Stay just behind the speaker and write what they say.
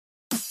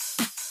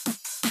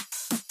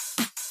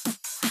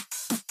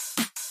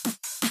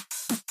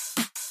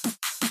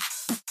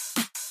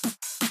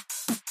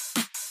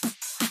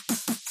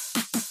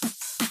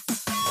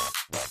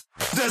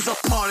There's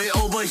a party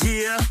over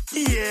here,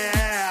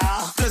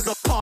 yeah. There's a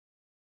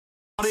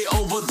party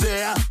over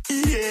there,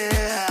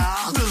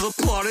 yeah. There's a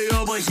party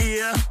over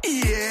here,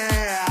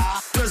 yeah.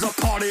 There's a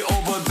party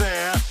over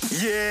there,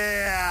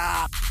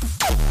 yeah.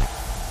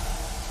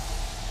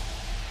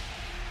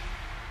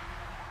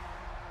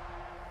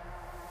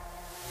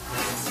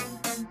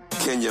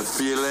 Can you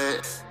feel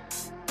it?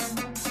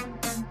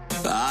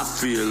 I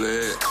feel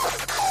it.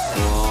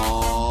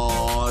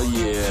 Oh,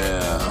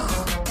 yeah.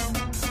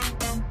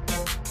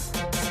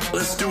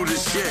 Let's do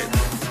this shit.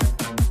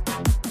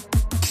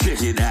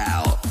 Check it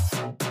out.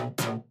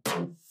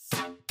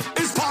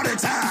 It's party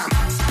time.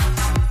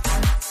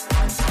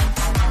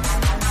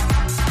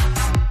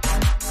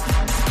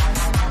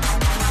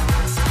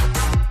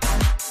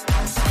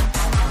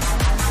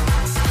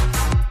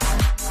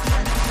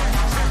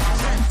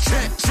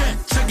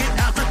 Check it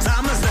out. The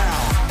time is now.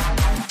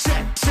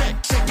 Check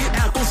it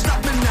out. Don't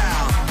stop it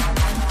now.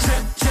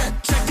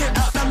 Check it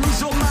out. Now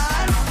lose your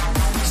mind.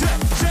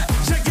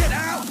 Check it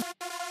out.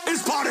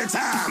 It's party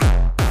time.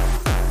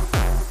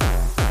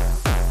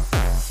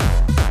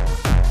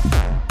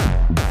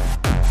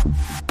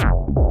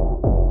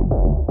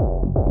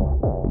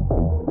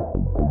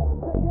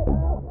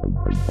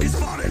 It's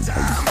party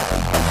time.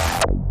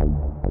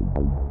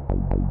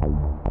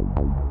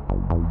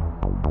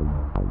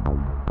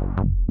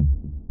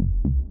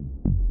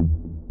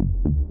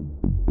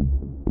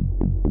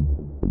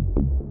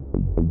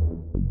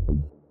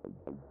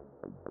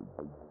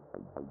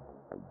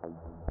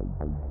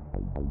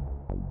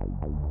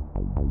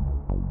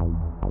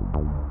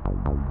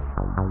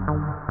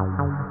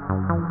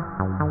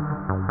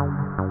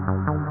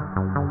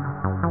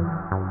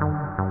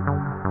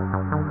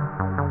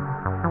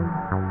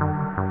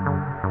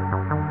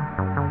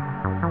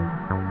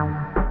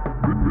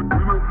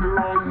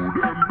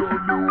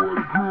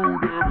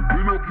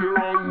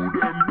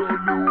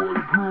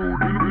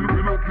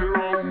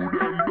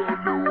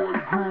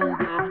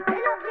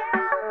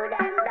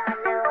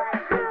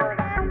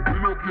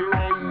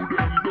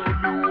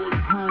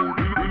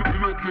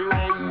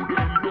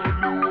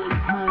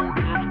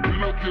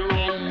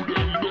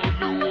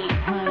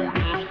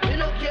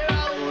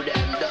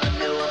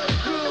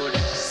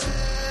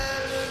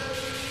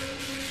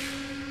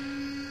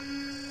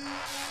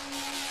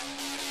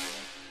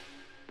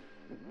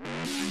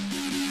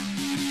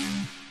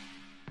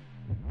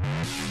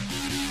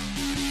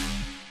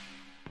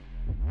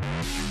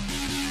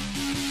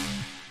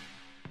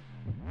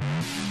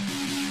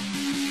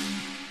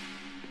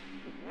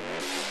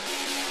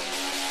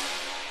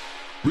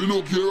 We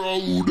no care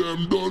who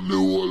them done the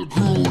whole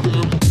crew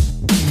them.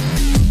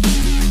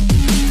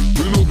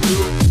 We no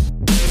care.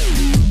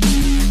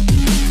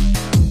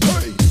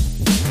 Hey.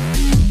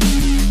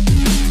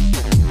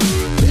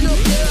 We no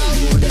care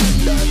who them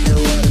done the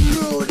whole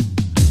crew.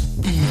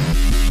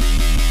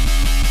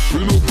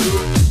 We no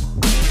care.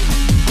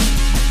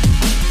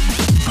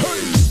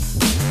 Hey.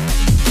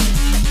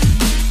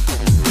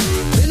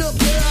 We no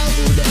care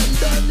who them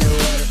done the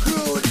whole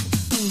crew.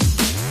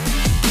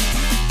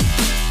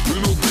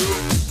 We no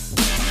care.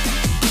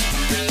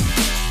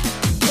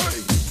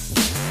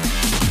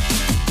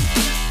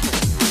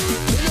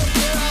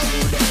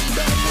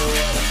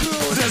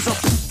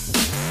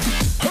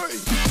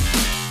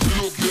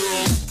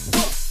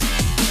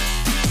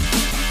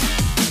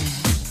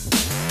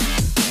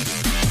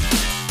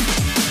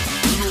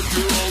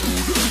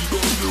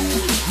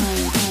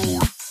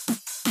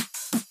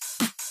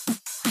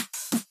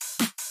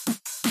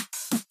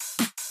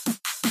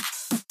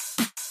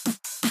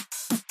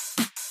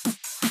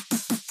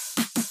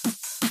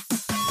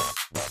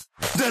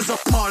 There's a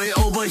party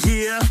over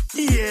here,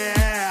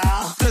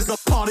 yeah. There's a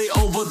party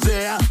over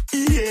there,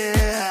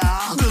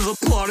 yeah. There's a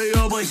party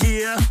over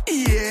here,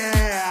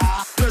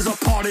 yeah. There's a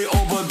party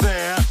over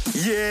there,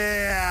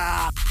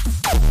 yeah.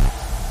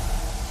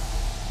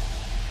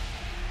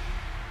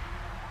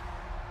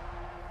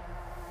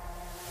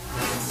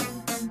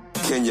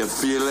 Can you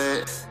feel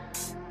it?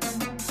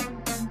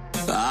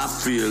 I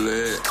feel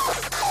it.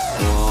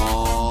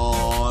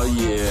 Oh,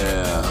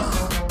 yeah.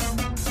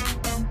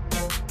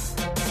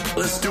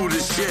 Let's do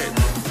this shit.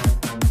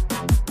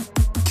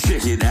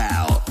 Check it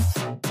out.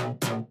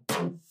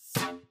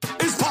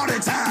 It's party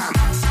time.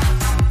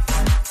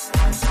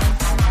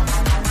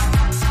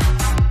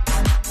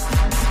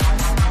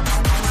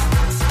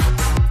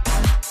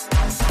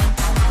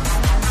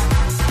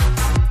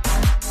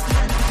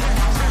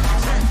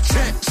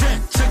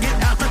 Check it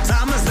out. The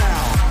time is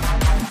now.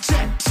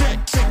 Check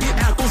it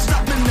out. Don't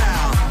stop it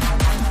now.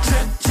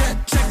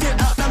 Check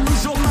it out. Now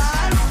lose your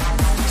mind.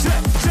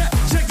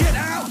 Check it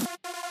out.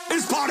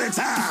 It's party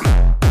time.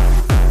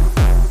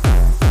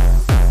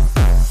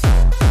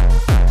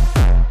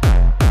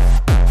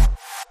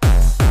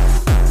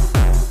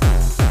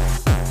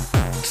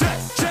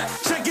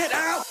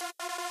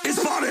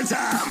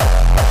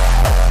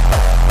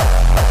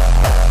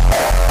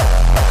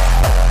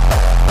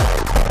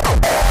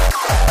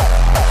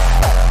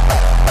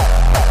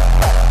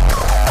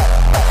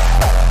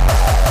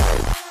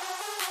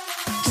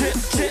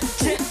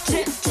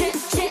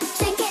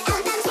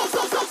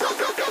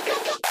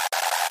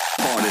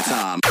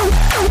 time. Ooh,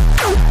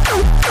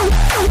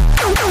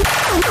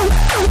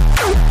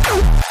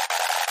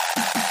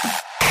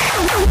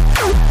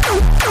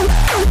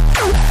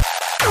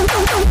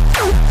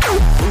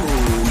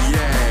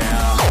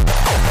 yeah.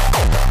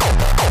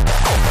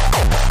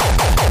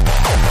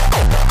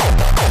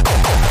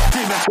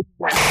 Give it.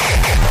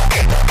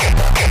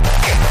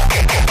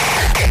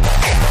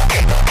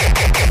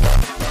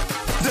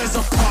 There's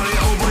a party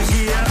over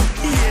here,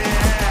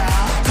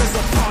 yeah. There's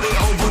a party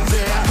over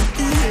there,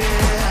 yeah.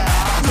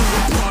 There's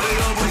a party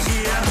over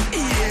here,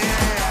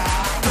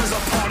 yeah. There's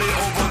a party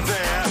over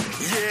there,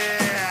 yeah.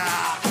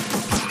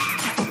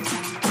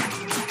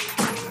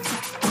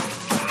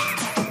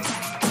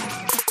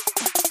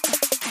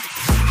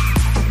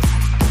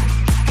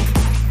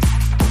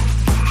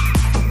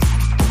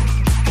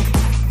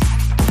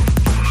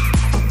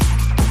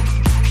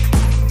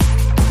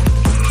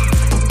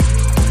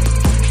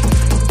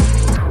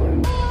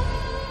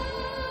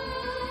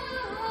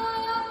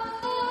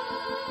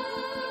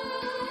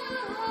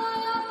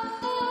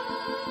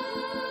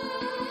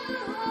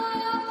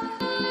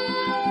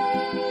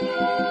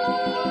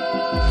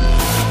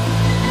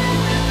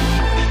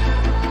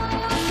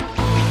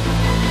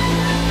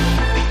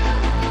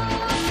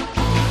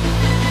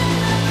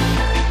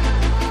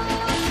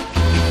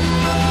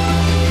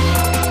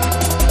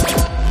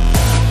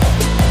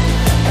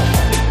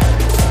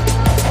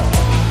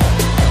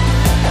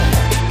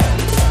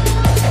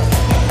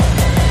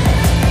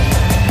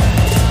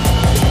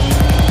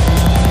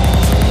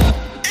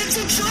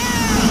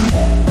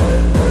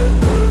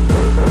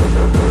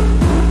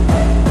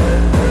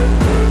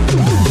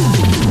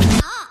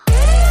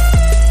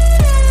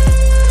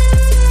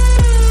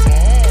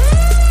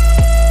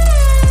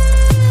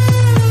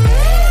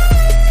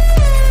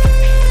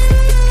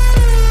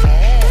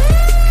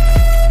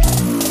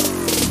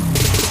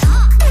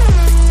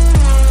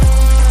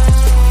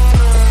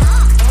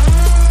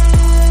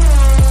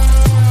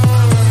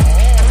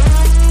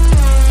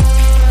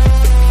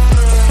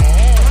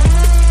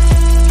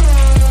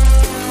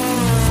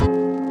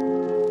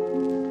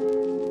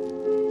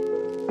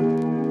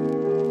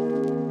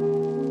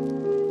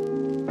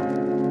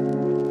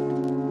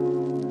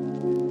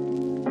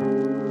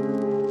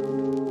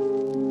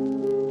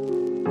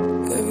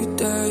 Every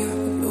day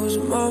I'm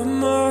losing my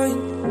mind.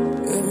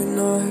 Every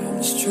night I'm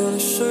just trying to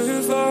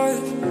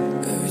survive.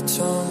 Every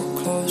time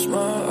I close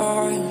my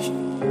eyes,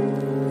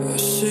 I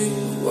see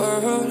the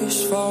world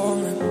is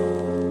falling.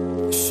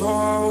 So I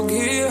will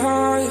get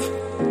high,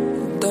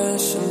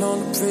 dancing on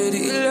the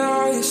pretty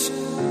lies.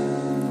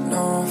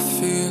 Now I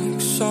feel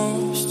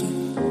exhausted.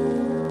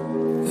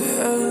 The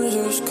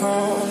angels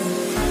calling,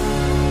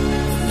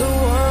 and the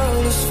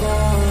world is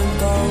falling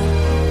down.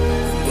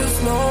 There's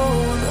no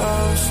one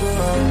else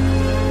around.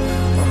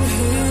 I'm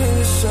here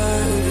to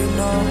save you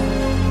now.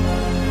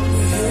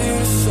 We're here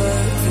to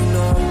save you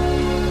now.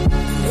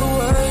 The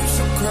waves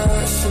are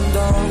crashing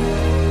down.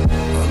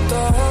 I'll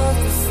die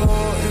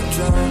before you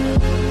drown.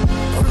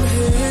 I'm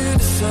here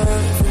to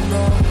save you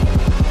now.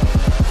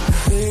 I'm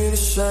here to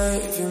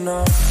save you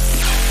now.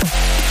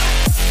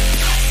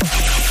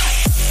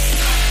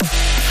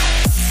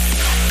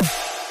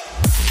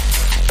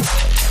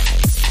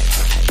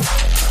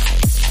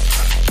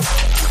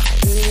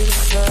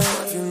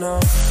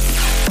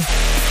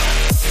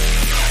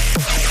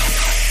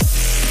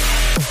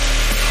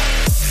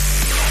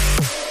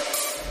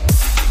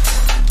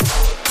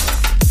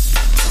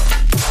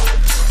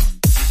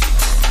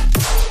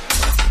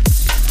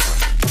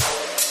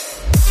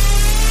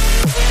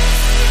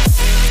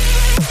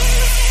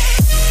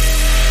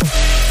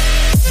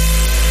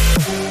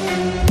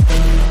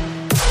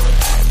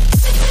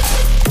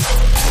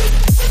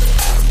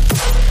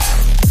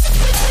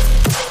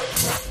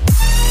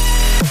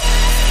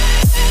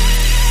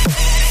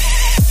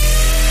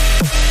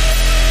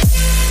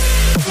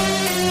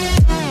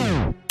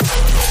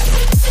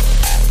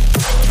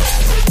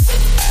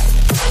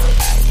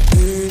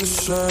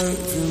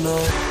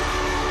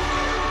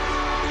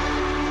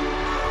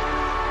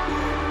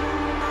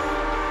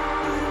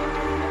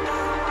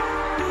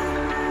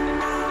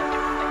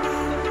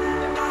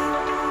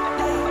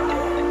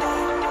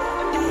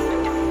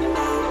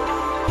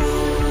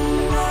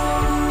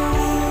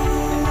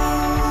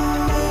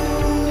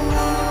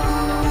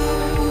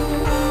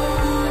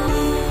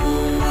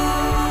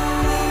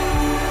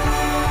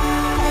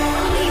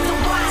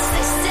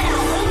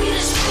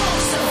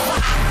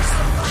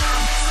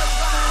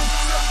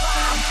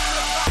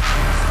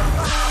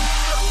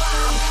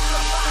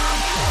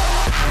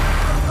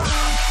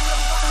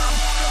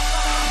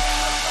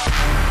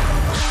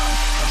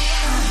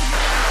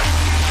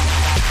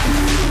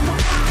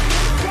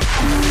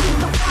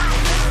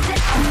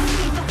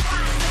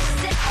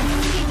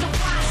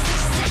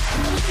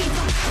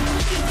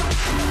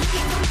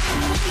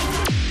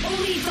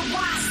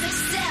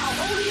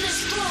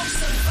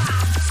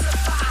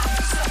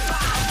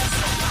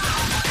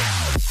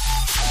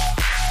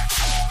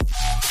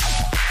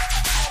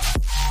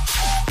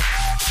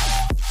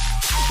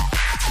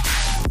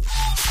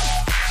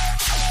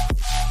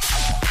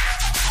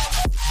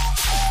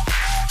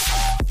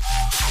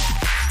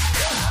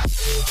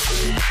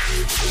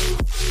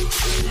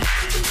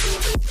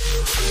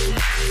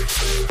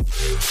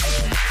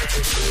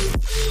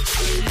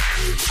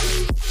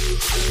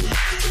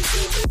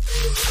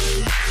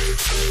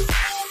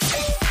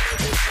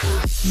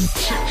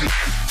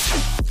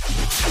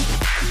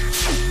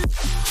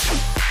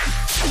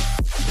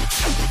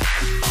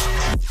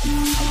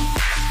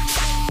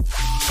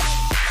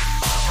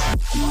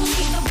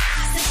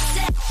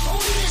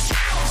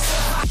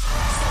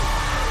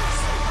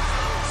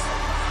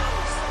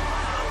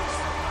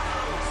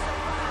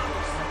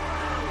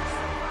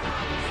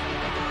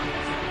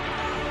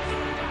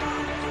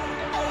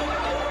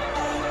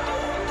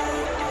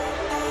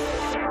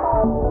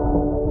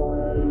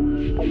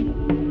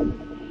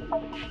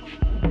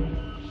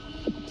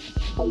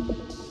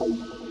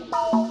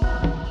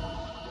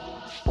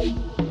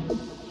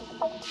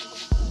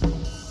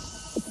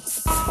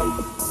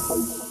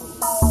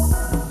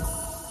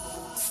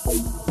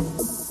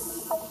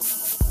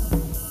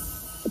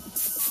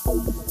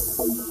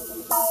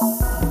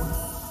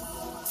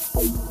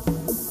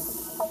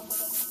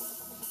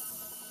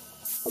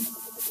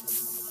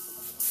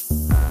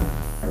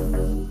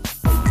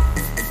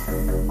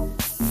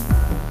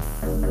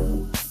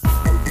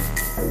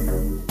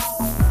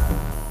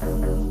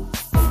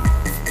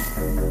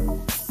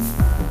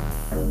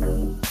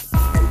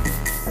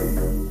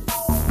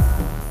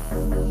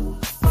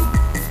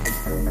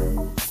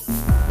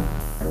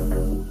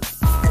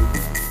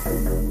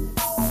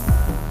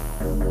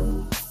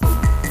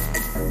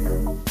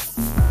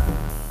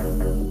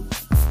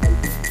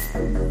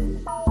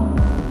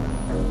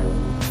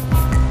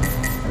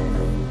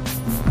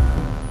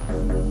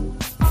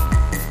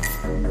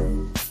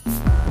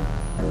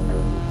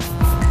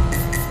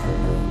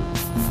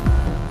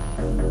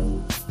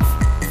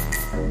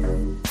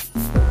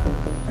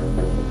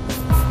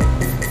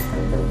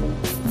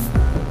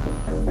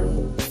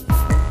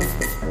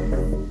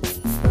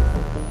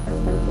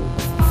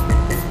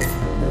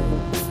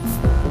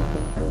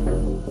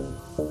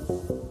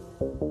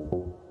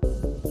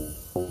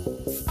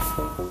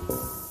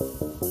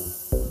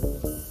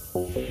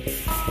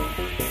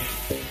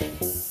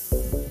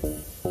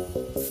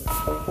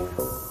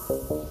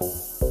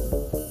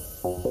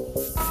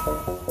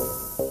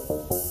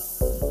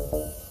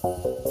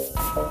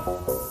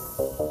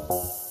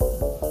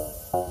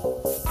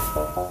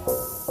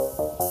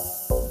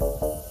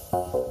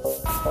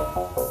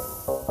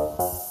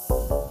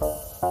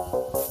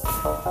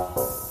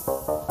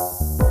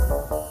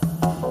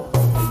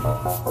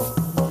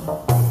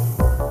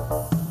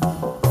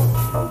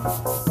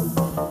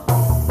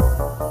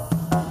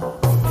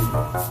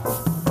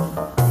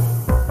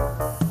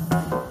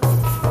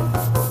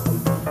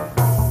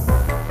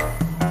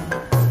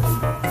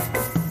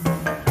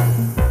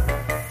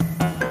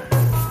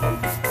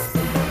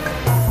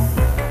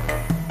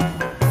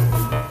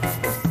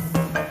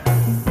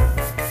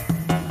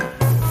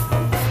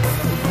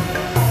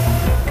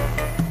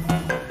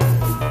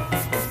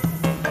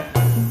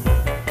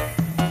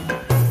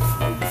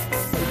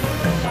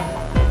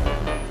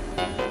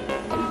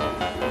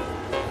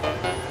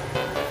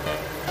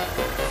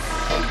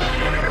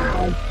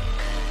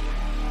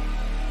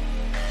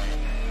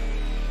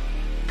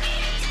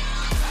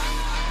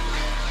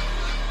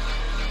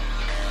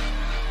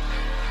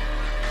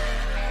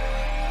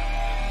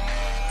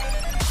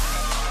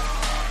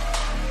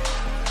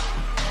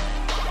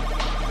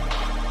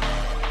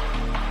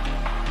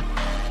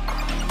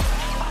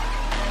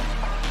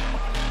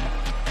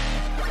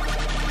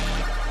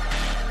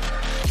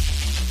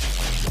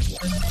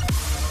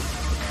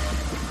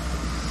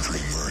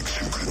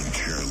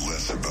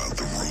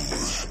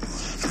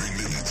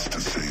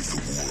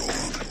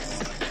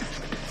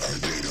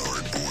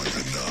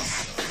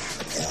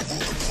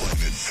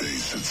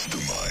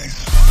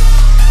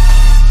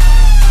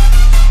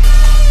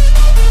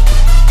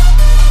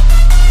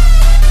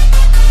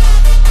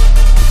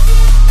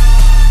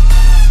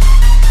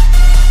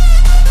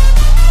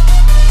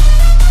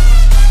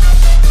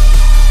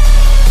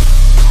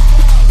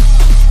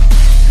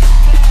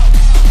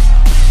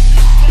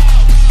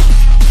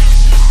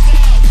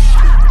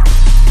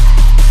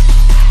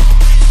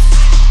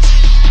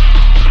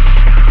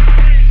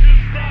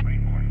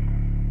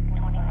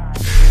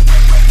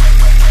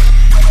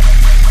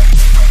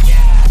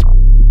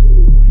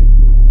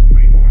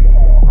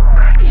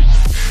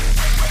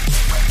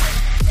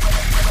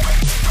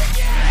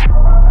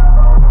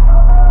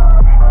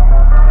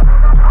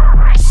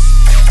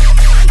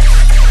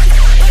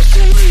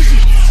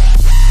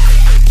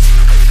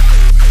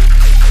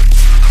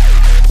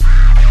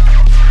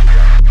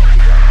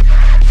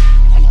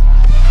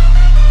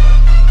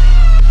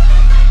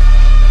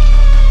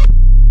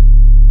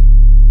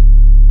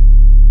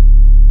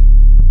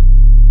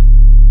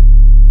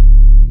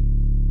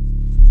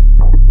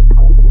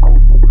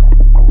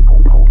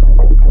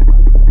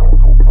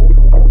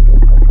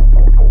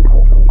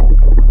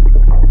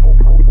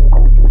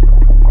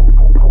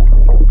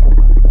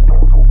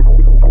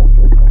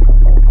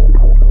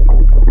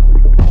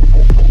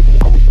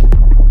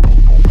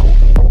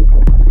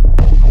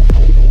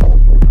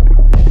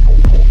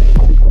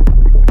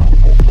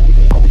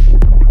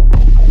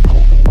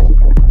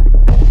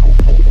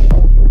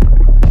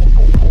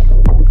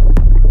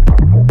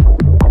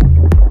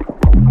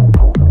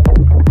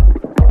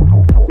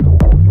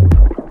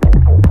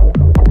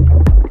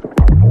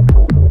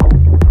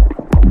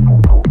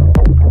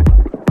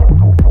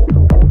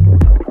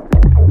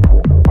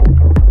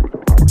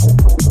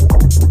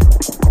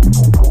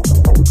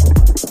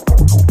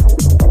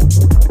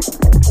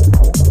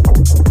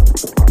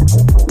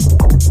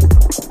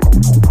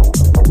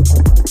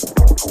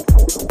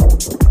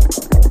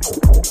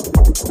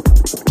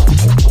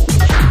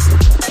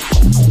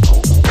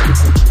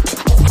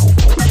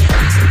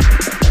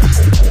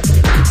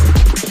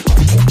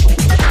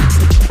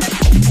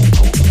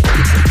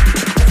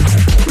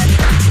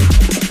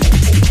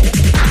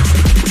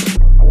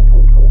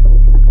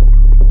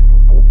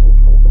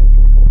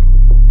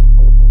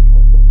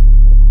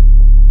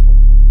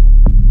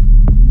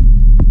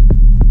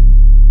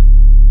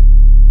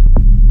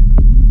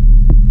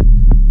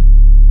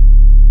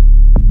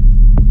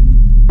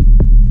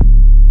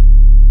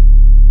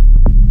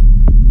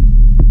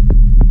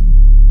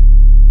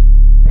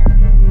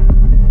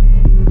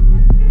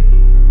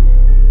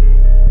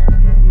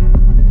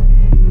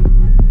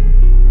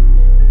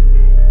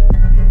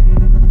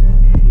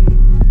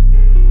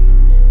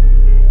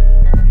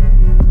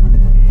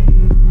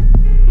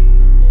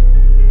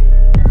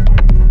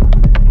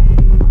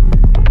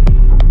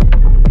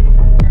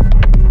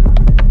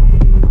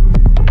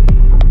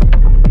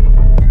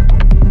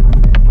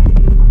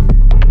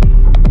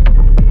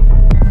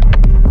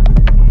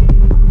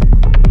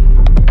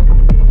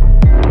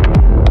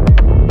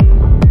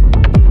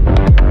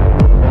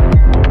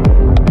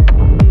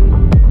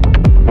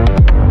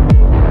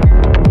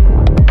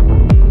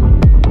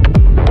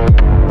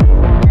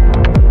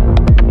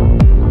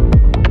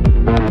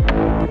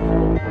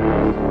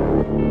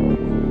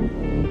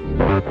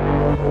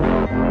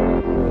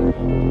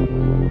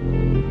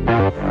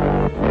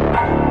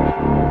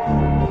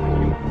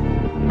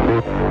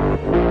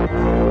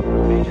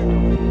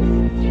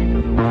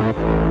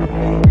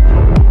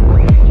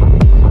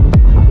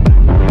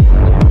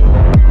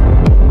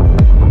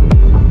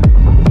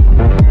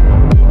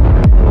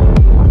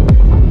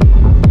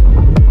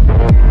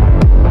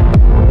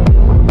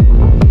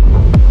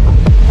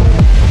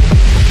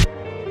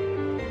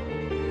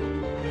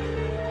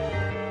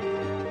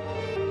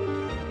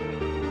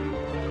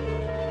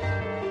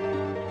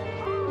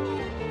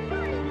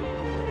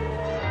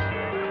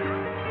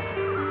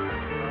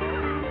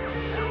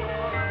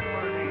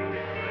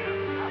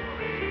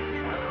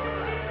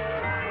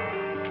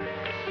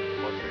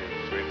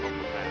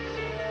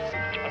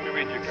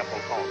 Ranger Couple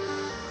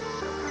call.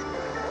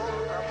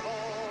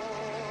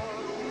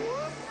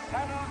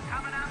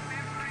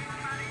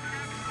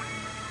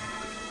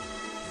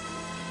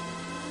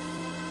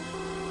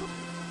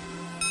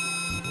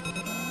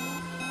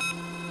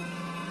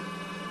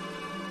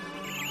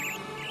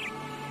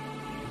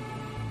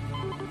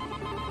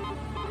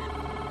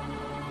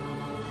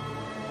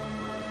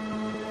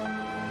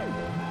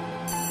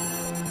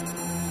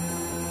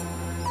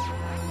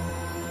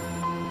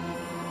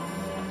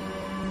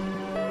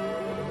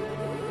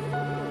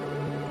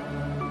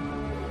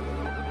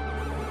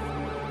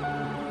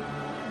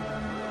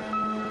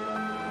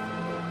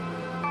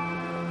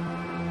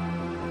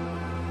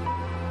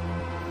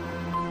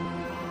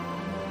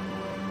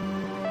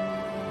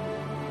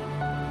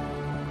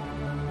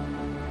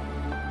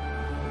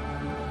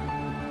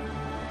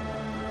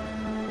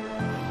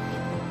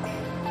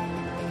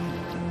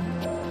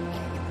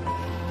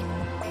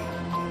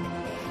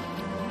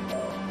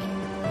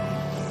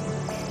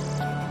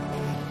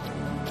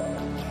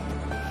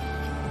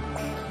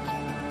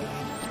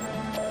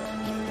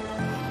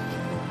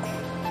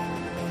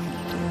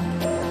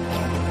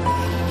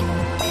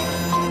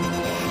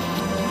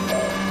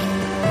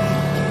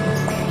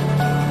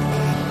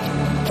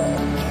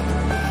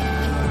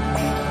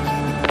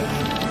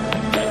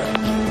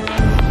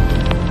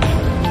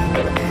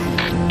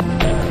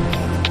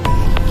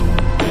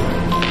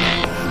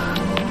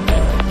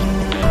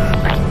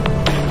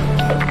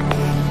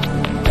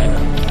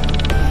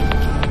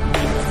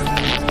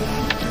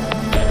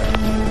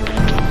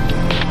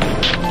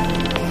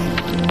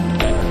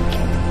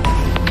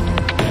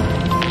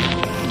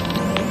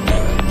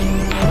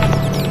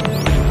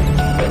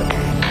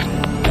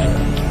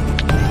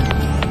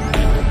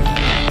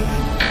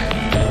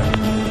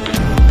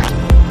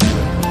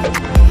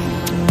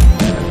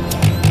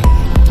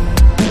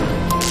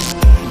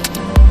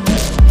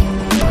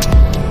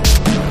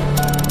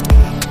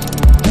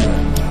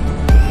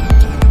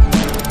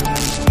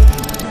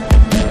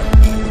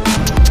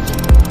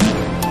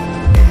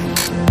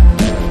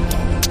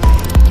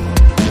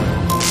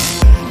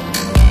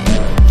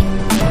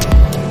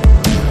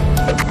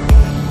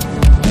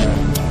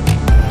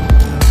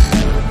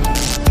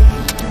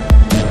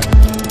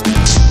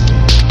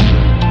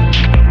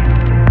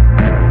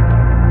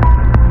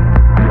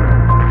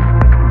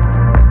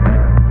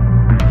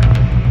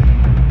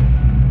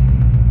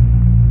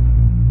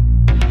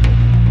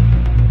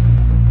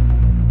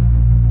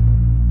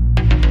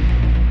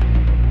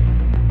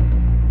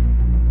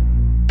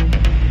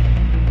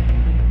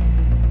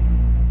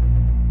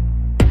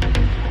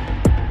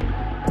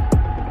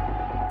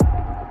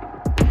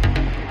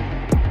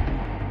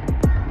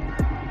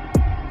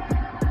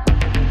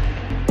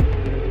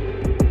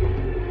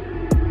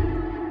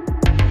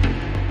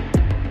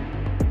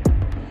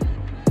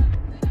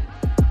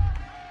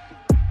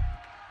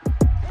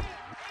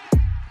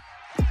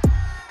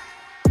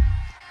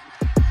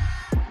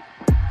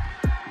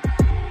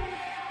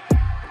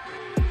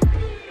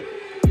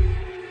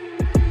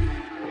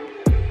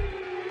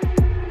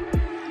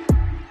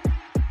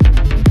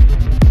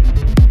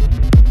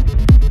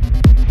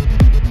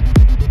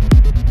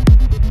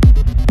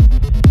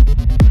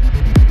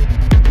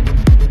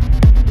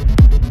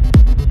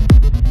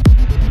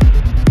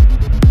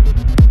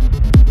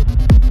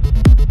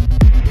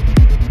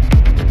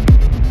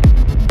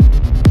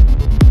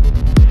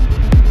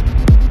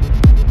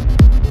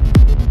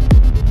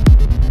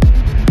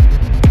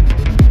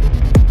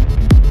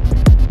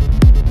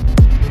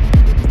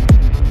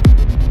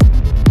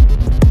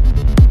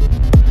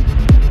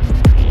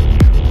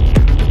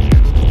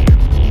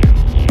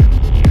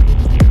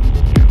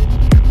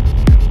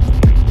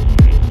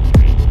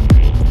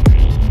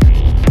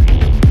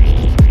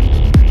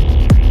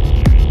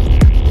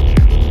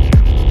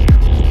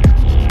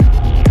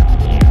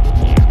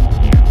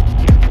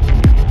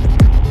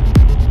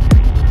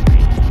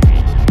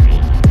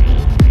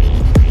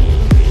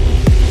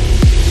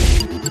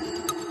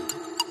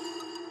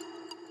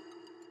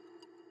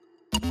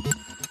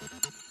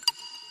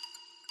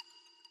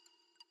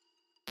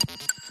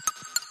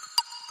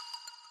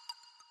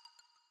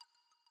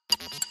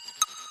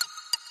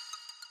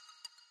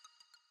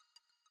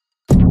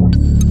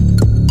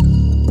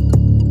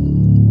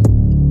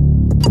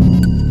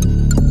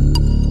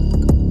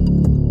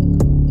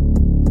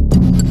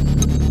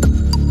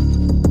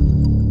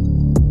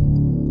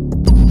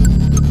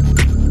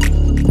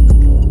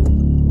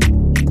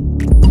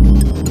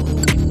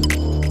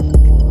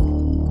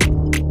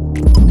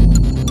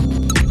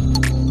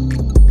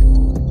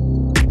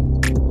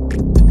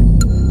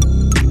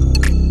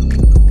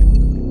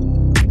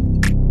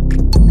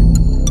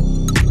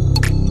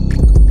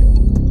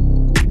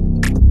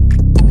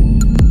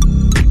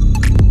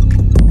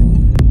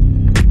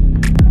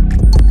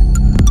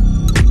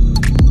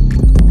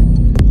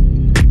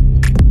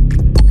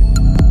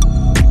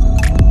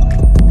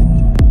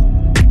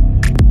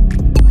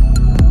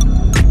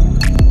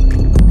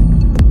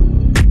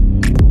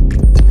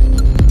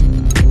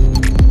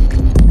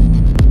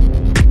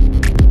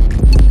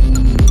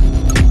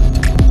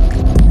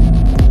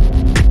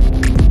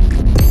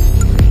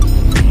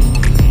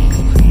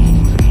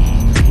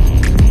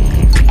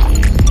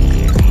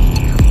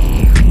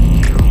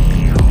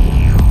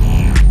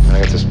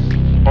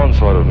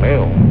 sort of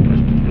mail.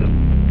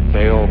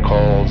 Mail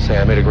called,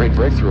 saying I made a great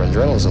breakthrough in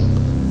journalism.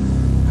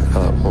 I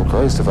thought, well,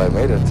 Christ, if I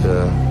made it,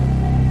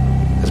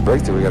 this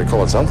breakthrough, we got to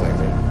call it something. I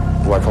mean,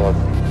 why call it,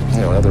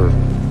 another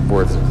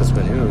word that's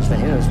been used?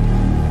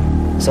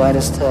 So I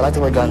just liked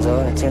the word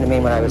gonzo, and it seemed to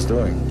mean what I was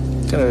doing.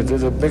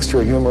 There's a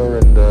mixture of humor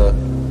and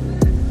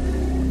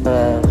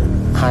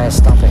high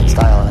stomping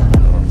style in it.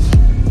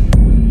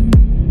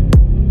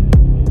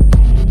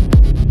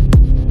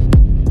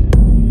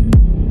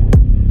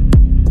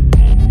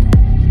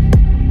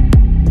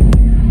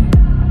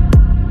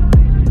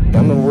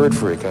 I'm a word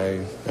freak.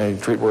 I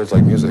treat words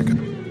like music.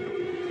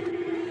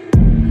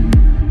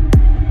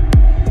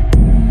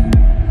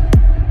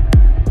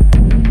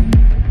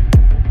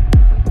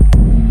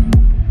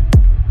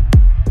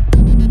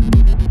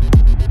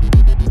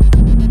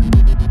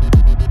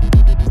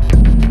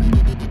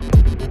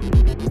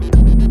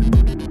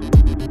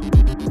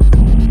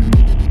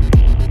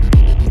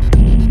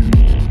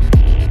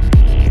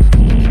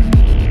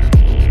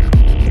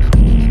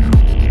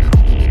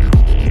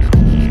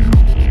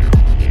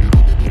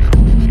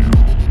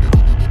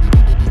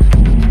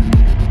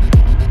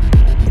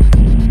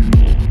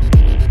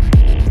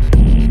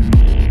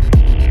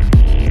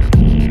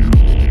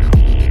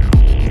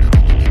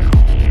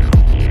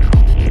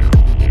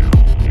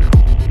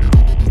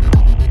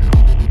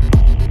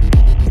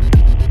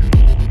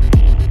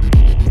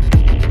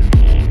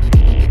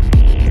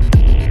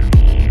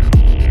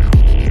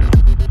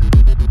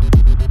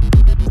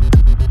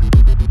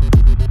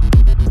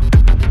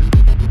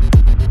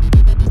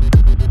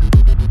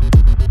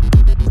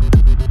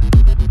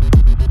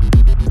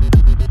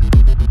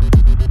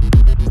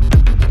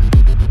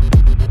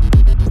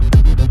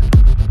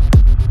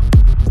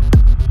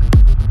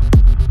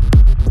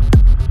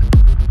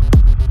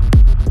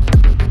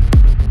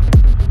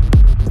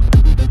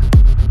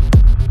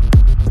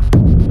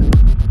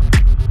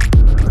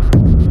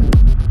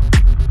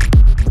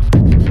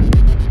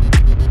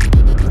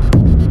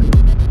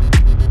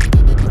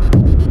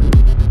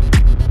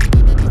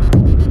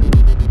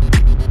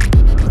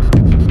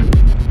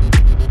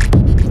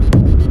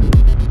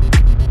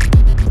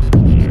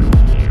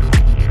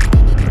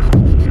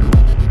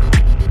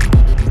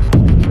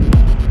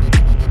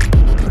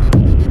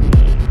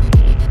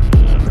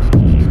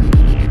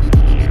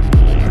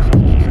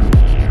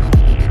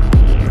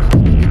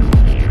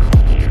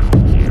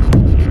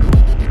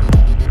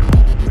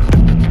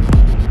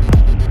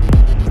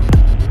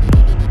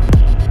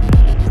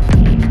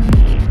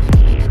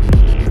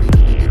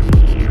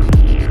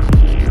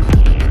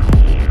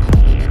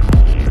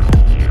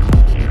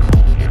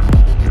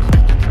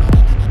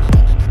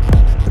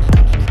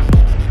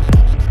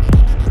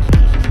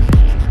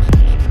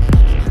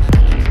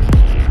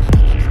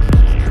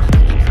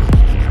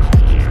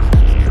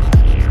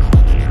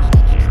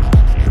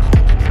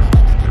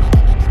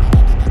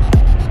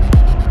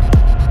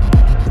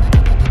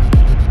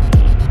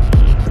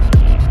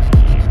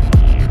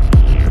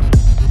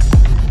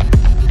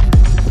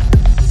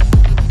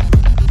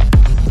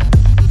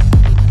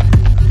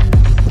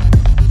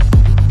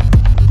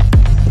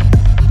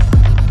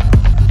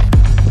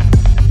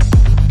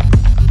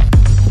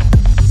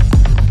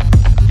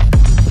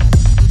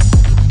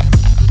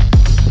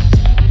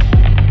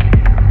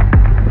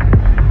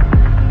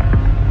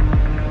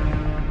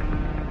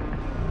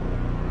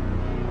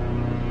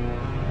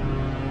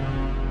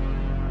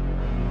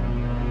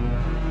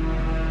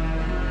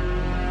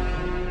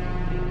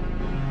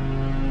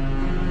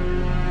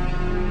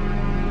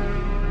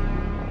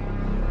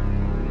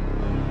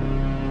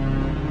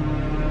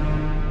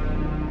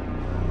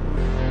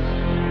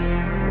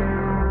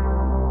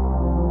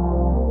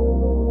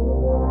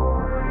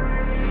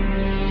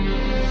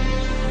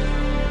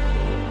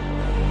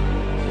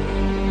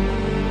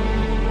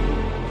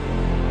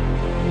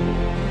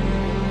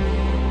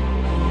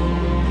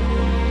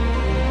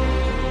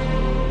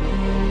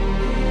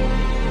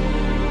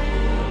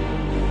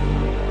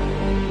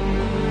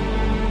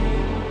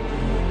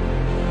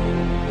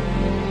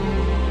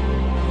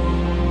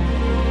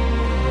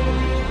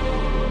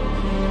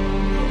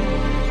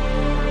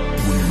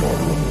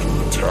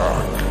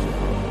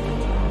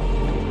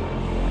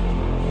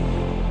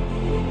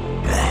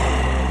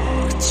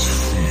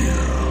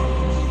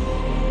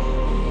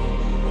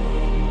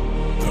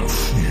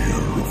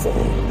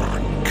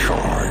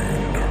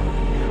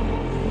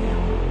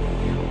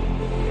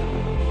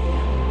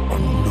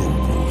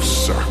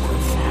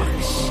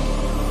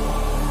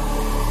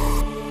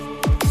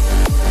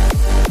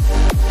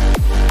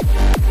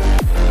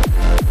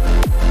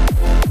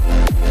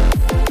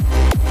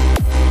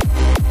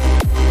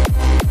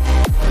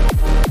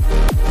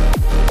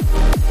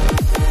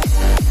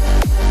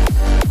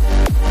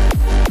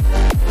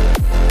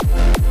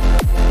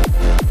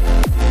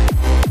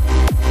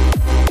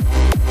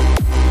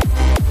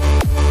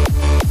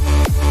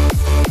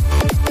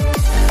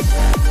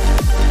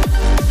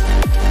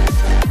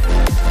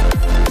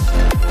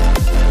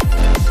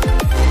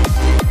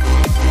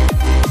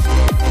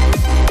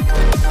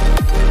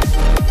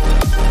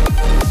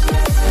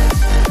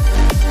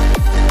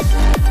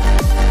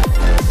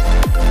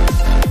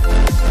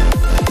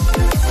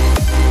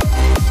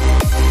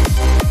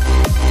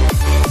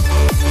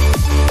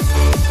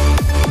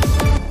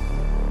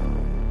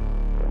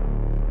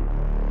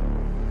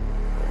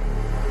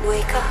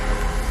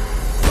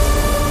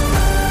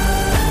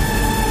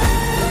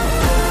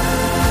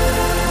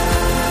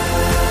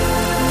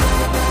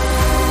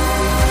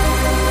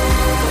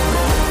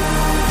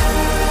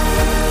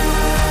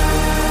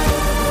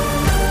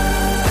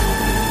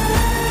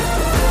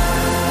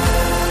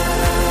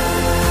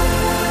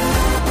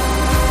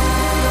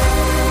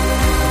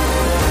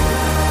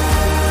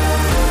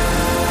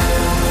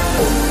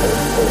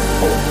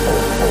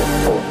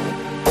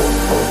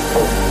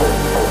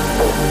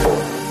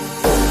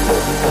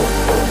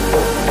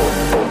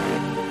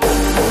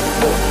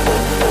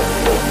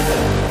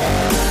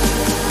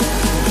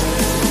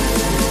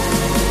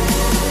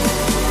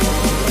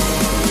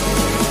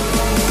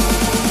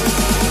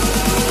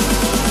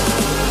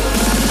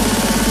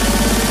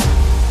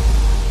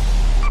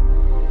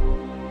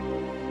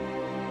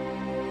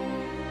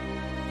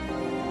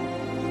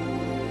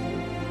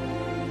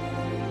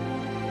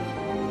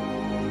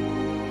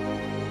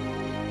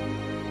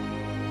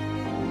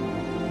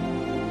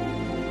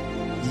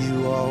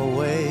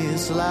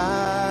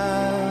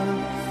 laugh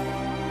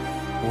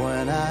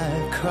when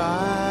I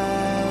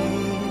cry.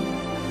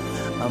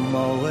 I'm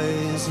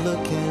always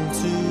looking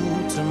to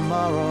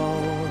tomorrow.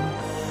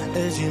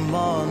 As you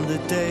mourn the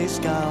days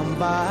gone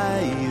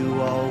by,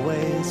 you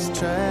always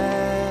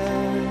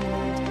tread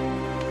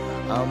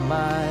on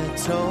my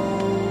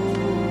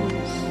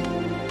toes.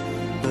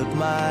 But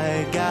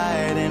my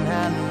guiding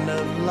hand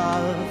of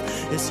love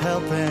is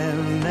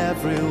helping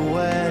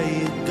everywhere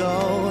you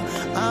go.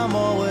 I'm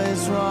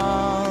always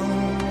wrong,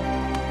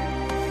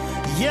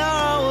 you're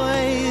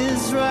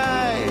always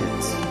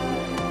right,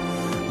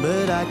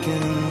 but I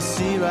can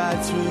see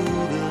right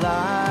through the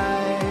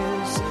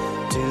lies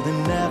to the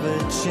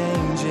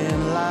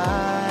never-changing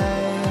lies.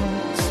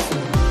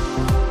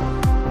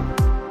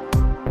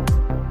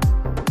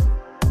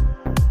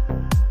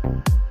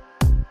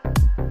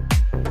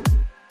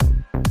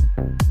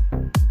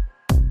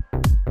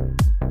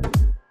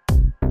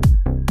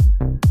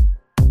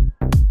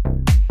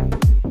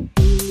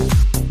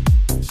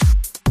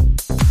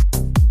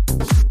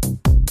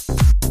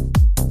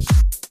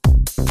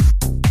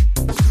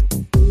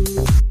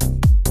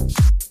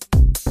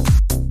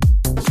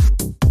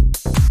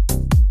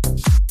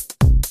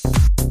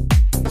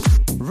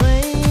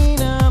 Rain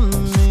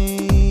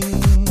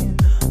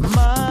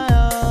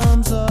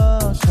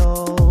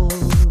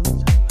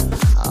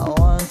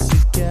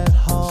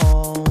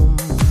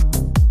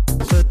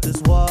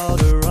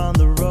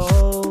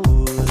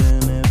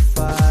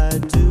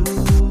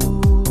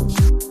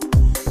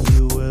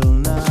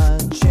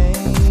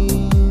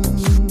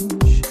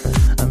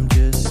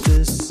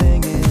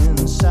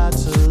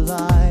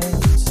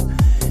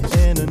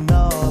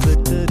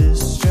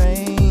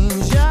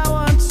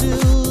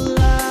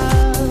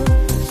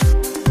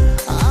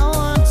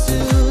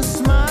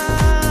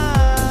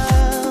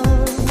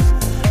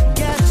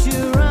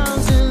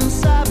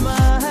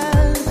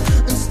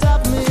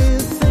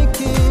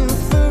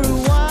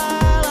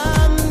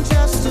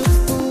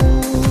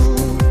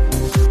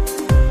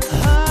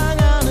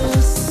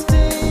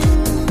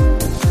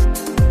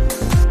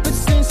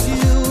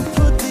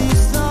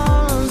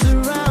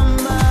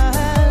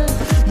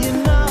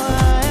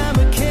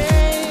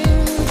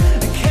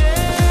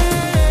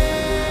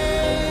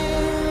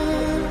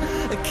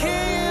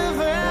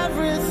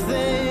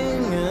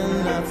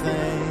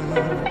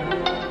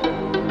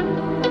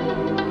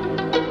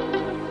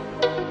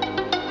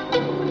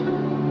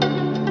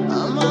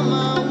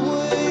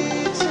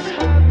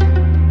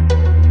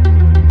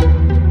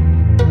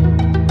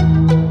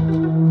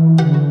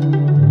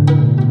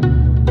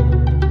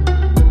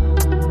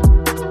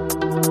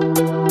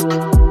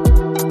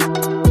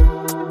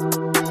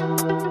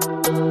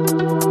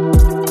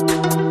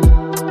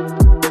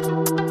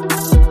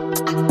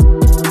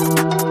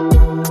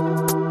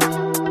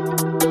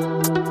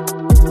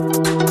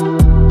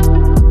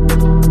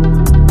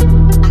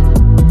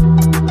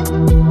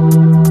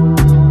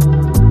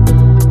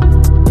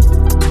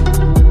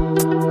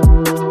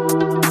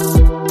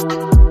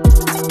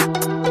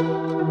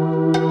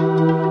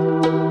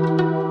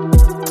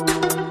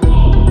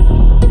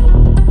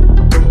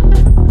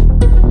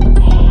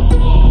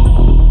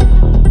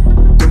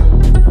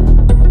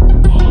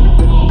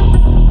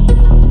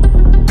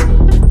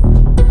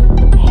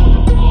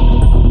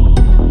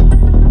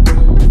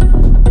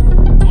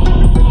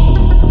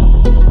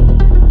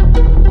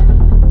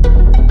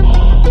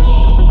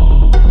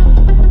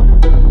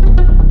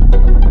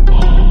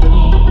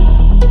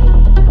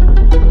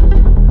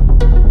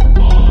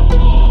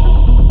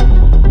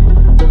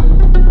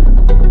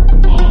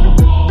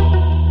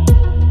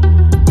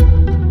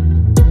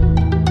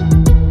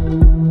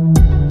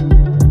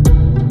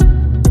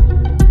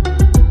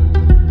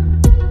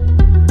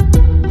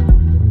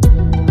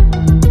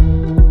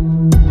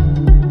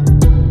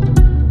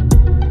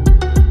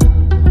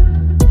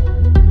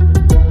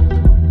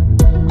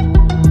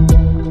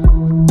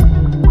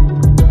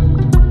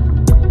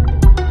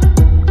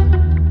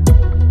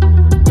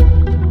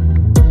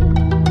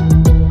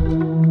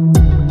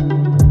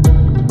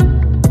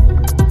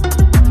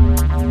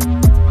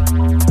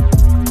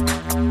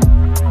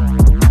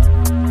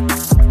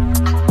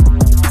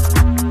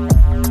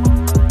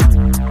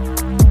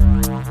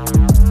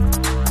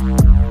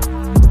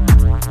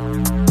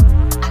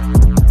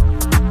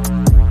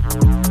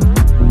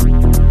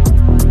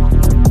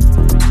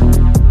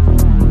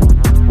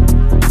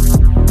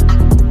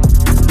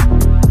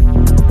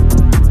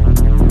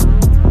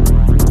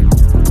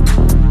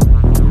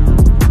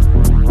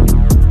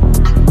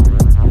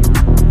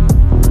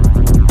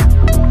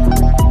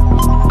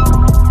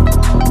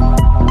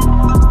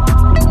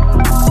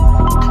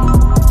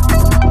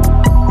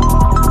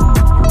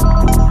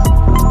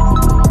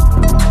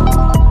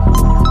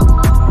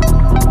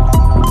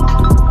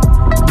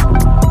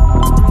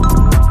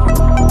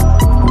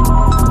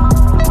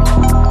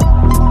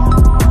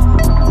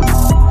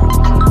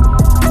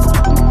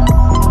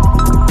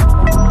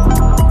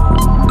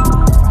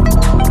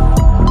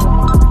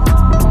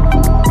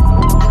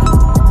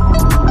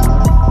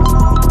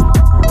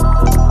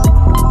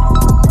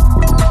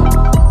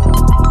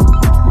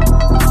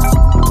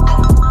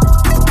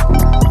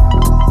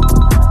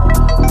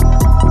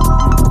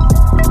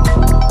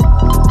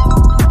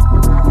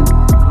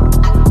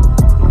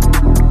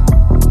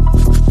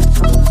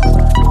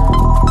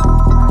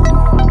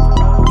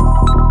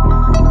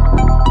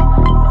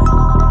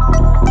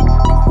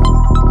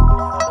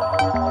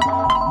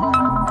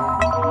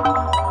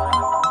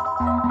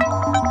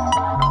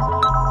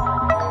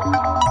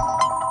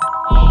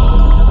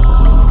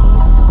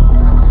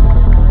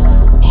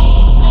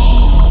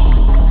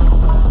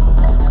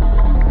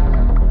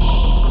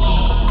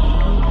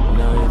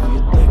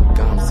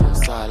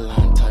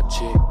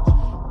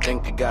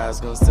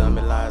guys gonna tell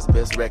me lies,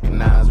 best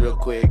recognize real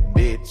quick,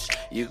 bitch.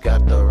 You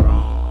got the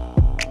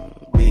wrong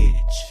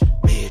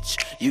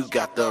bitch. You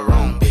got the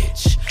wrong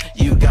bitch.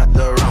 You got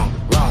the wrong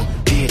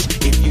bitch.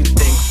 If you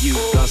think you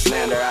gon'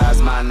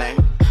 slanderize my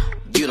name,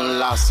 you done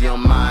lost your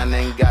mind,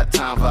 ain't got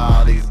time for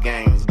all these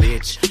games,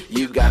 bitch.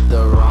 You got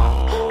the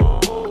wrong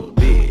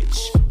bitch.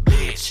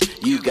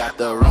 You got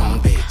the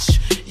wrong bitch.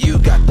 You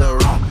got the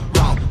wrong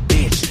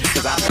bitch.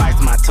 Cause I bite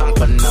my tongue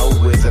for no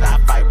wizard. I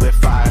fight with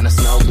fire in a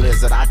snow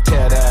blizzard. I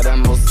tear that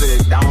emerald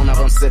city down. If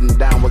I'm sitting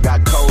down, we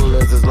got cold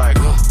lizards like,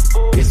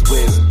 it's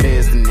whiz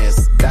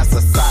business. That's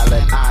a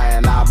silent eye,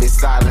 and I'll be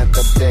silent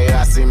the day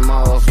I see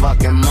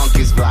motherfucking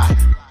monkeys fly.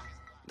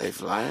 They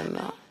flying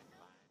now?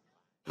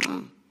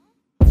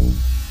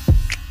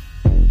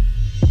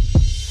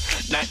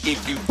 Now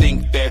if you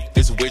think that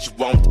this witch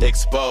won't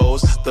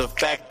expose the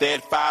fact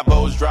that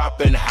 5-0's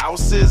dropping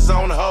houses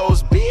on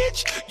hoes,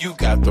 bitch, you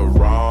got the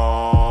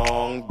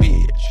wrong bitch.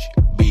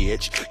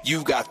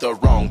 You got the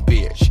wrong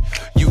bitch.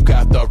 You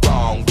got the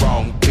wrong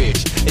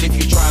bitch. And if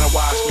you're trying to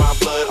wash my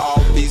blood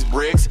off these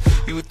bricks,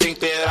 you think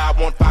that I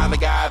won't find the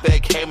guy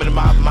that came into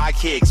my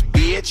kicks,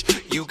 bitch.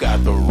 You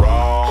got the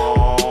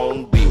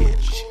wrong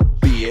bitch.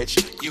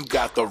 You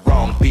got the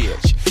wrong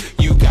bitch.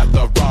 You got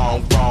the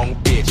wrong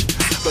bitch.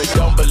 But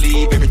don't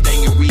believe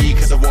everything you read,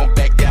 cause I won't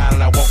back down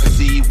and I won't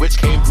concede. Which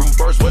came through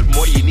first, what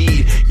more do you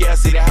need? Yeah, I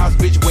see the house,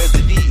 bitch, where's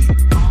the deed?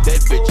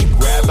 That bitch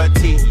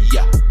gravity,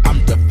 yeah,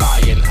 I'm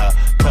defying her.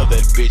 Tell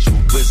that bitch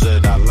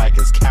wizard I like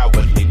his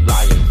cowardly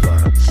lion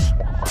birds.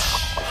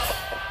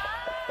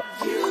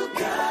 You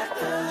got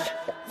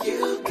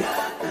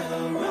the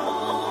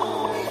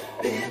wrong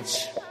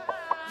bitch.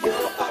 You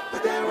fuck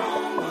with that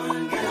wrong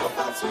one. Get off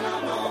out when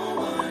I'm on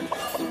one.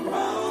 The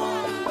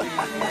wrong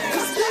bitch.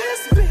 Cause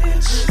this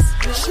bitch,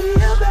 she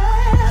a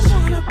bad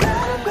one, a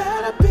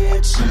bad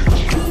bitch.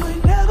 You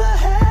ain't never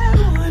had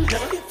one.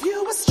 If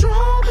you a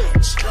strong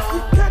bitch, you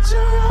got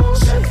your own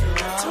shit.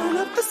 Turn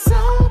up the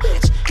song,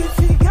 bitch. If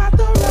you got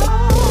the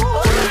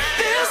wrong,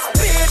 this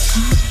bitch,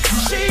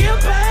 she a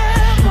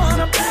bad one,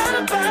 a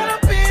bad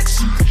bitch.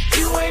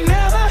 You ain't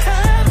never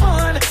had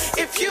one.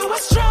 If you a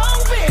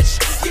strong bitch,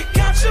 you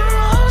got your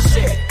own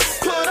shit.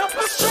 Put up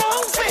a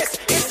strong fist.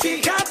 If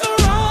you got the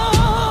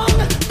wrong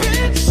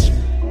bitch.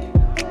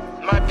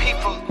 My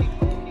people,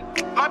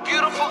 my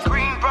beautiful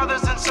green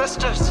brothers and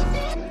sisters,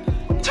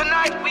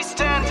 tonight we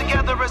stand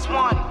together as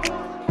one.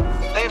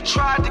 They have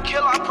tried to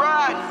kill our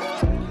pride,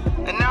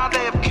 and now they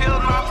have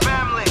killed my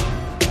family.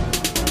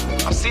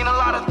 I've seen a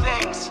lot of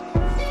things,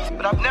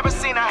 but I've never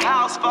seen a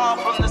house fall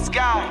from the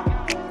sky.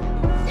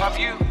 Have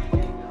you?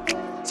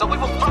 So we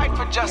will fight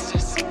for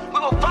justice. We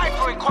will fight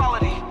for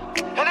equality.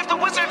 And if the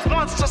wizard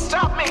wants to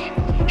stop me,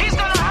 he's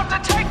gonna have to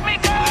take me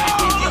down.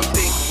 If you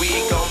think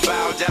we gon'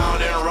 bow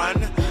down and run,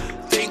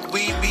 think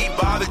we be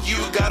bothered, you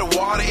got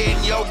water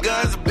in your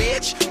guns,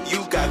 bitch.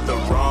 You got the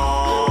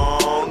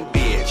wrong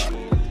bitch.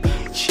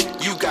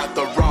 You got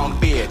the wrong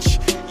bitch.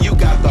 You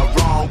got the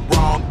wrong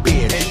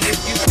bitch. And if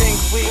you think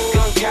we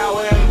gon'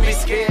 cower and be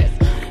scared,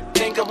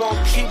 think I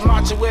won't keep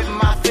marching with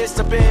my fist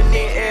up in the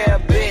air,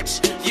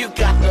 bitch. You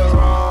got the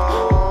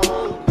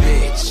wrong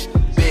bitch.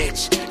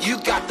 You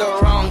got the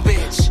wrong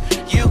bitch.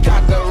 You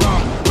got the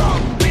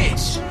wrong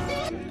bitch.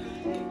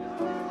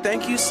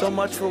 Thank you so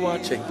much for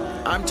watching.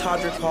 I'm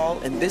Todrick Hall,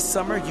 and this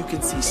summer you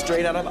can see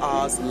Straight Outta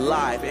Oz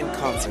live in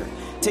concert.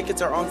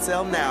 Tickets are on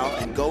sale now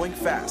and going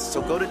fast,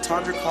 so go to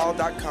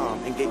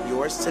todrickhall.com and get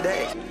yours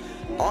today.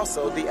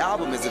 Also, the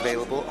album is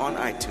available on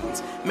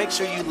iTunes. Make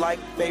sure you like,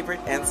 favorite,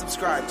 and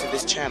subscribe to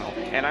this channel.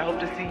 And I hope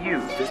to see you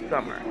this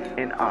summer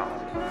in Oz.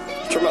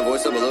 Turn my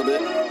voice up a little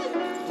bit.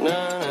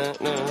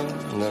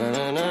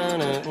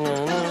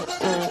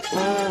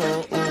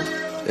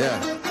 Yeah,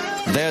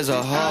 there's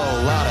a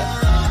whole lot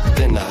of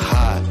in the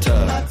hot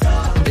tub.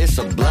 It's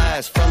a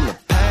blast from the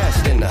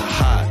past in the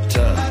hot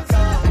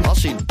tub. All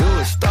she do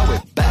is throw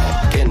it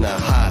back in the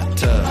hot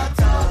tub.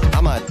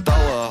 I might throw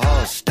a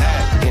whole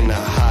stack in the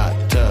hot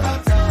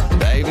tub,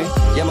 baby.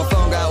 Yeah, my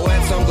phone got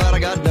wet, so I'm glad I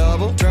got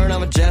double. Turn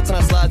on my jets and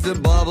I slide through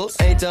bubbles.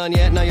 Ain't done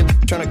yet, now you're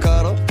trying to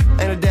cuddle.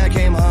 And her dad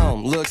came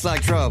home, looks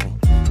like trouble.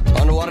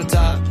 Underwater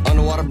top,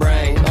 underwater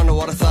brain,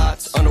 underwater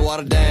thoughts,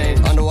 underwater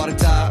dame, underwater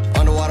top,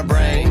 underwater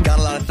brain. Got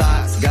a lot of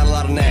thoughts, got a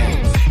lot of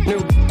names. New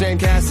named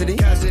Cassidy,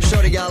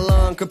 shorty got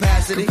lung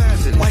capacity.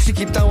 Why she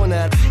keep throwing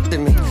that at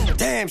me?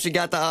 Damn, she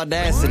got the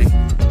audacity.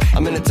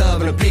 I'm in the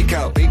tub in a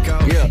peacoat,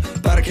 yeah,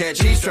 about to catch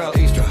heat stroke.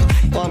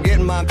 While I'm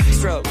getting my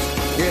stroke,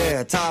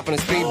 yeah, top in a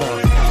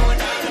speedboat.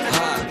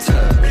 Hot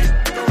tub,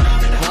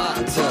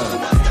 hot tub,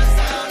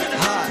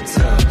 hot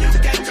tub.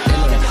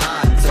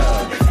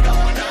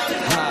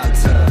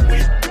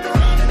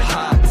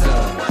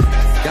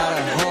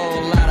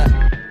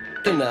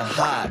 In the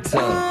hot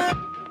tub.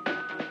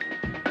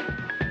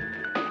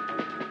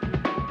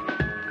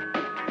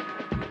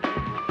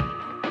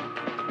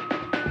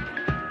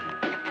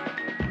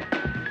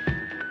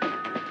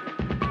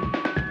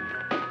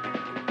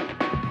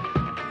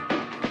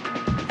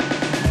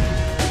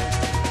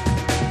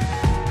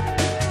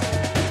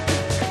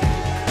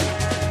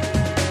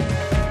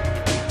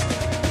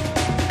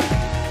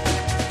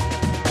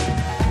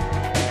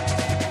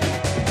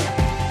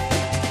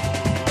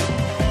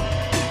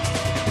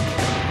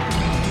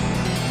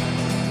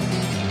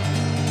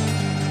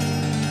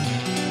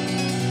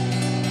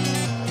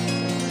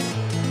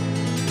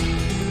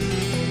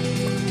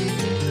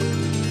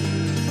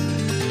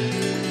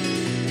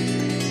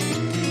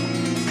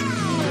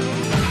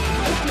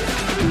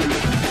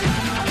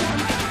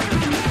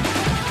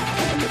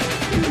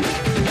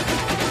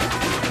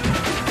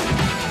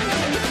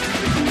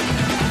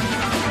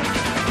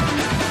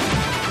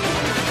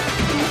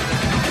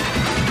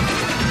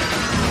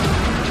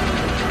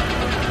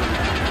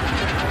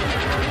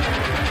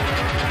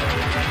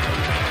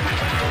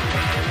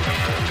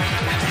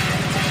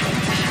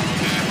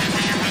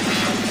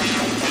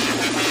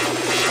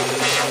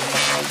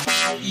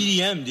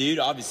 EDM, dude,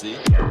 obviously.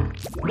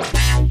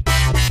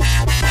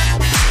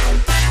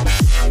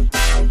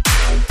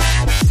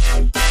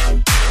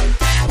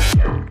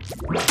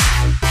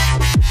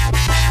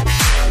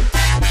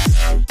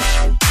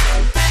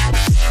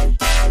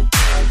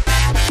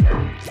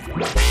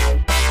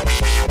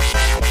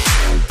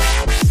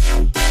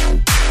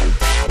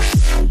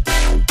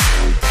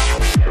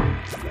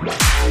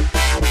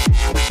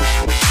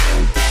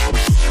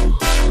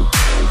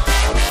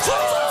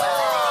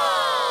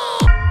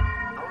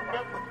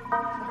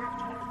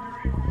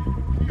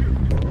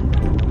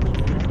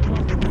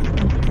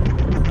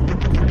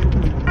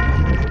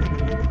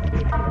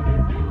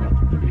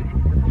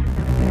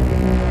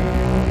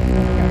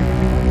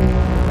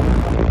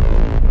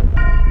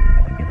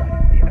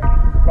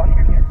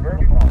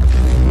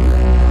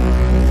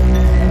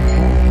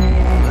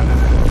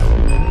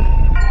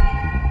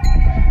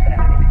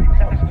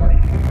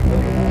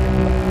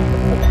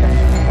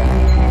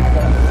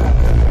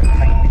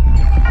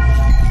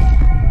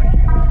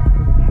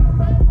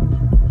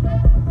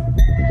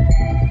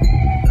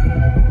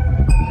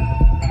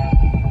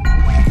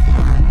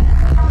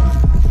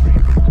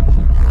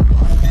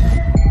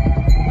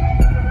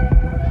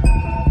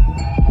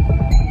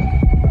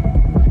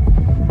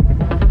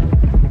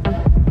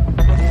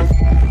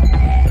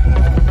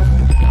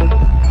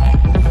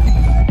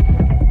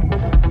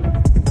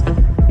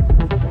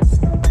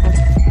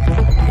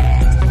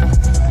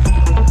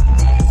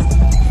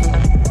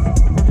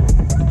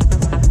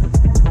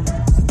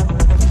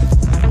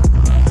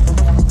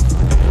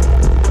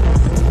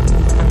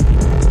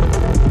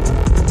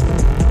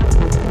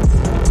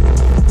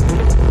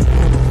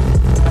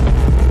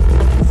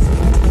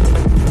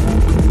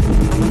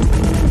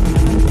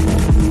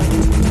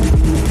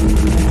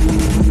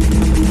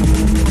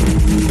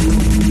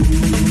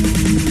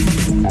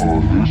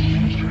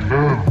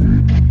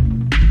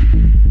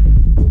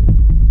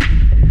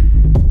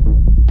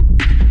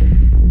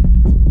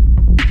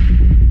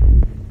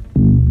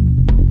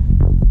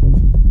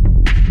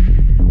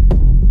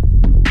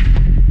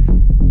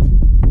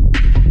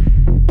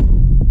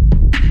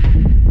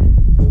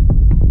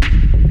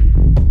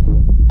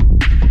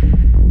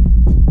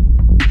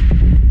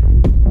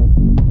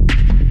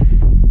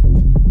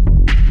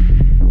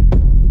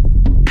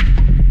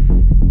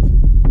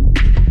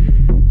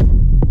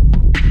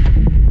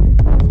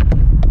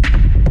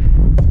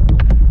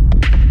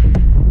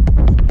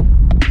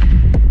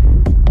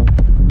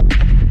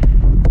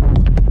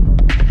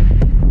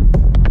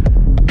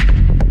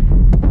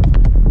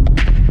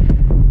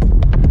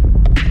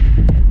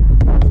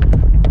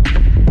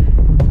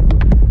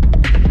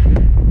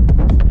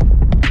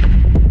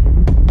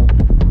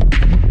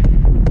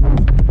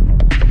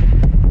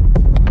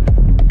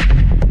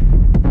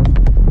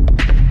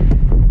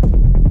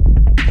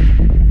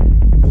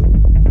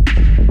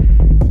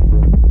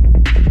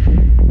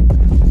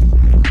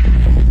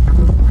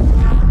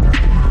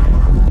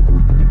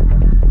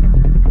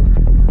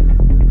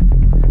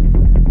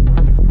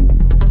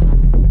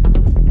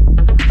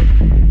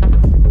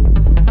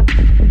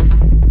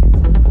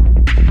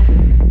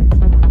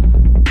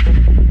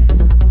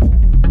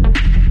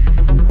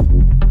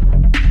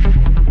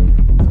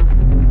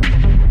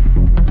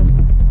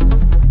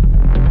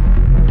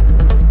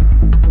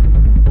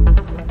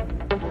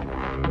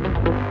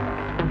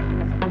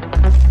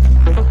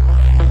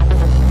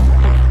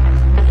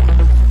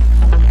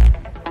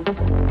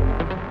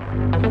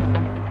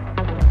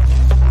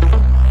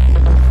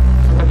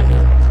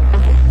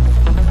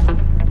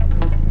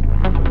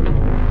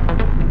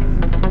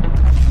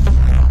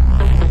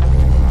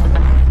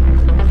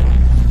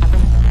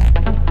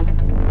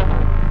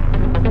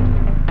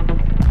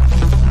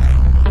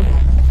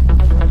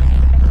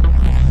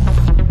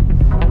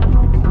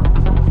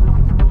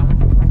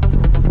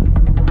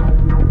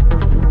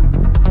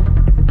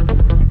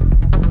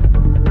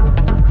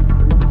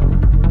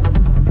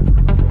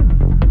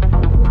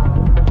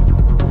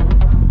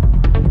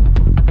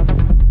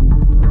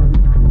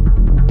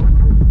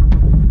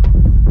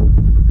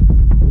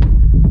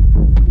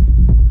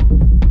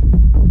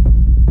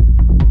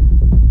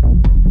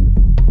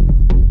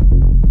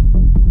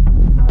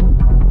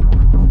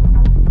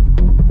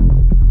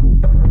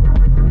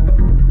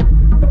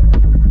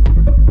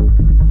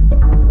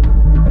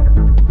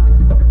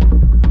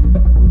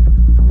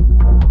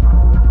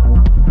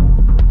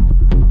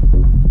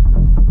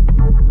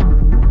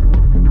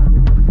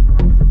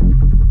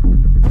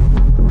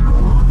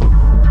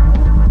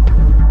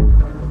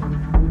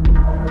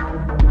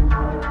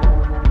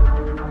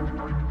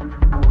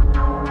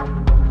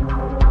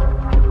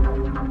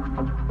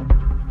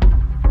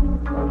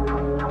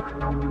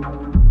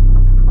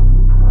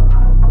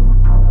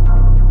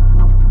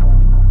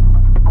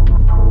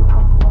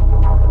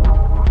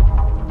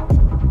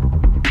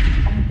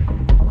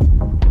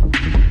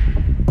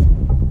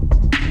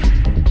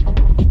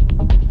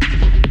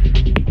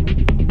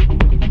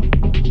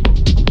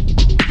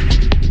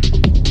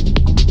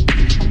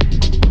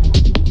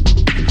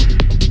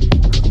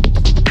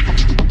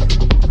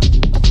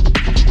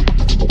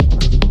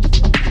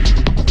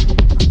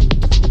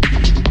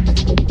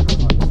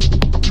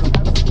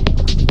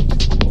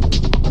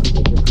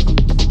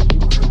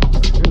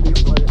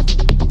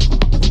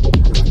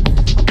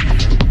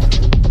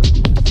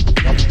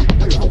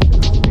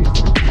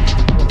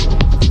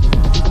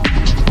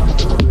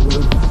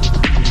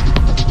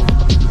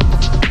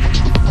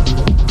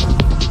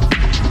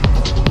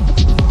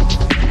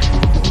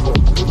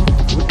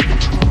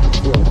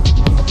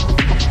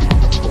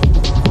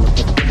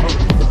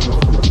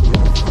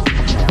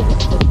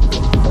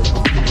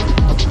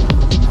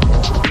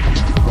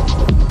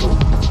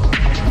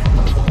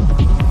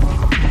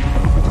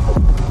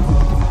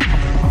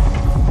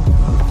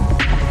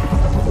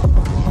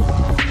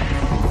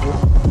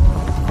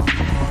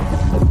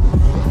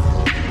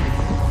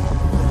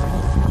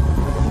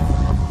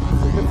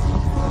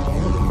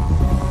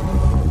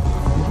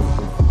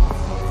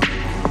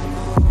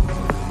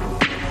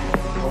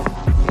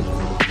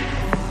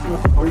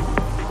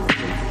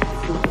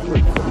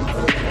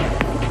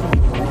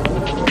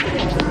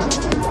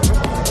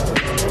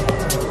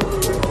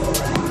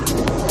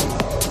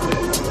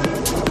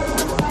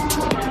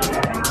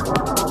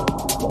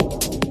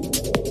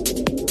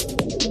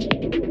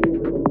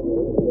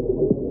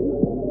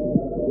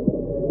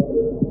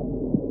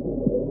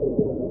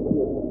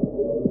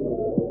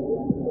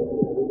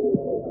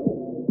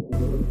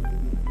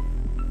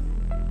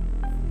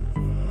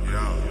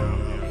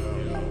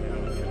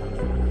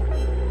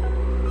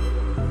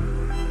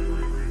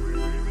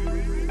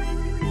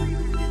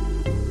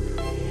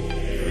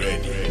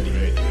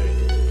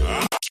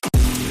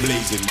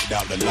 blazing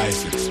without the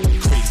license,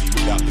 crazy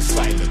without the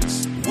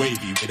silence,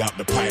 wavy without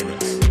the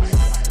pirates.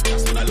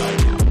 That's what I like.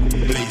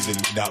 Blazing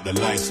without the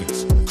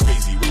license,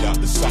 crazy without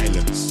the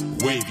silence,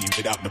 wavy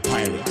without the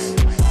pirates.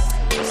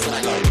 That's what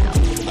I like.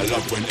 I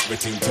love when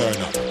everything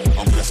turn up.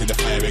 I'm blessing the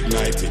fire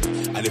ignited,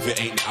 and if it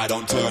ain't, I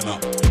don't turn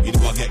up. You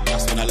know I get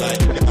gassed when I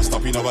light it. If I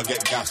stop, you know I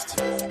get gassed.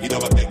 You know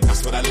I get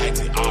gassed when I light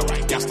it.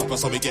 Alright, gassed up,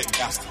 so we get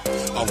gassed.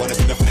 I wanna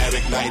see the fire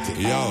ignited.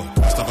 Yo,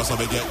 stop us, so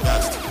we get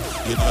gassed.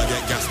 You know I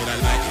get gassed when I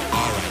light it.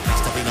 Alright,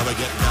 gassed up, you know I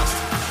get gassed.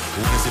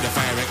 Wanna see the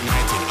fire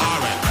ignited.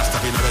 Alright, gassed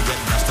up, you know I get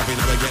gassed. Up, you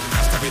know I get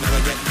gassed. Up, you know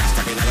I get gassed.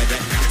 Up, you know I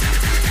get gassed.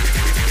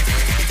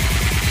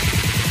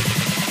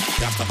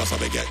 Gassed up, so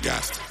we get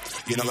gassed.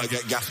 You know I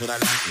get gassed when I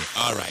like it.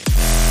 Alright.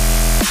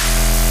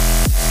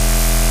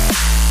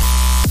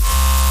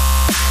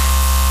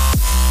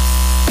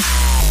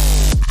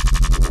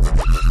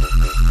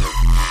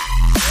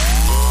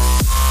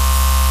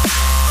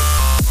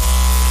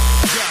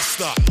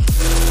 Gassed up.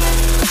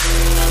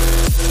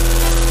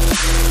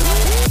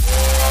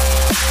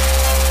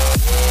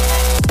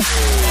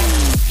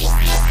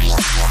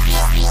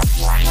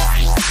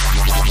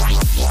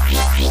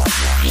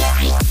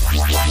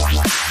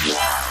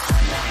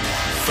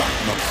 Fact,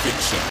 not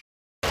fiction.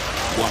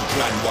 One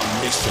plan, one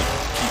mission.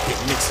 Keep it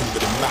mixing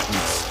with the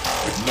madness,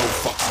 with no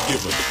fucks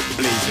given.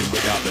 Blazing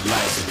without the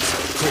license,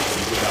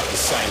 crazy without the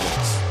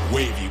silence,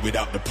 wavy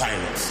without the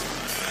pirates.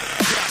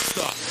 Gassed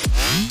up.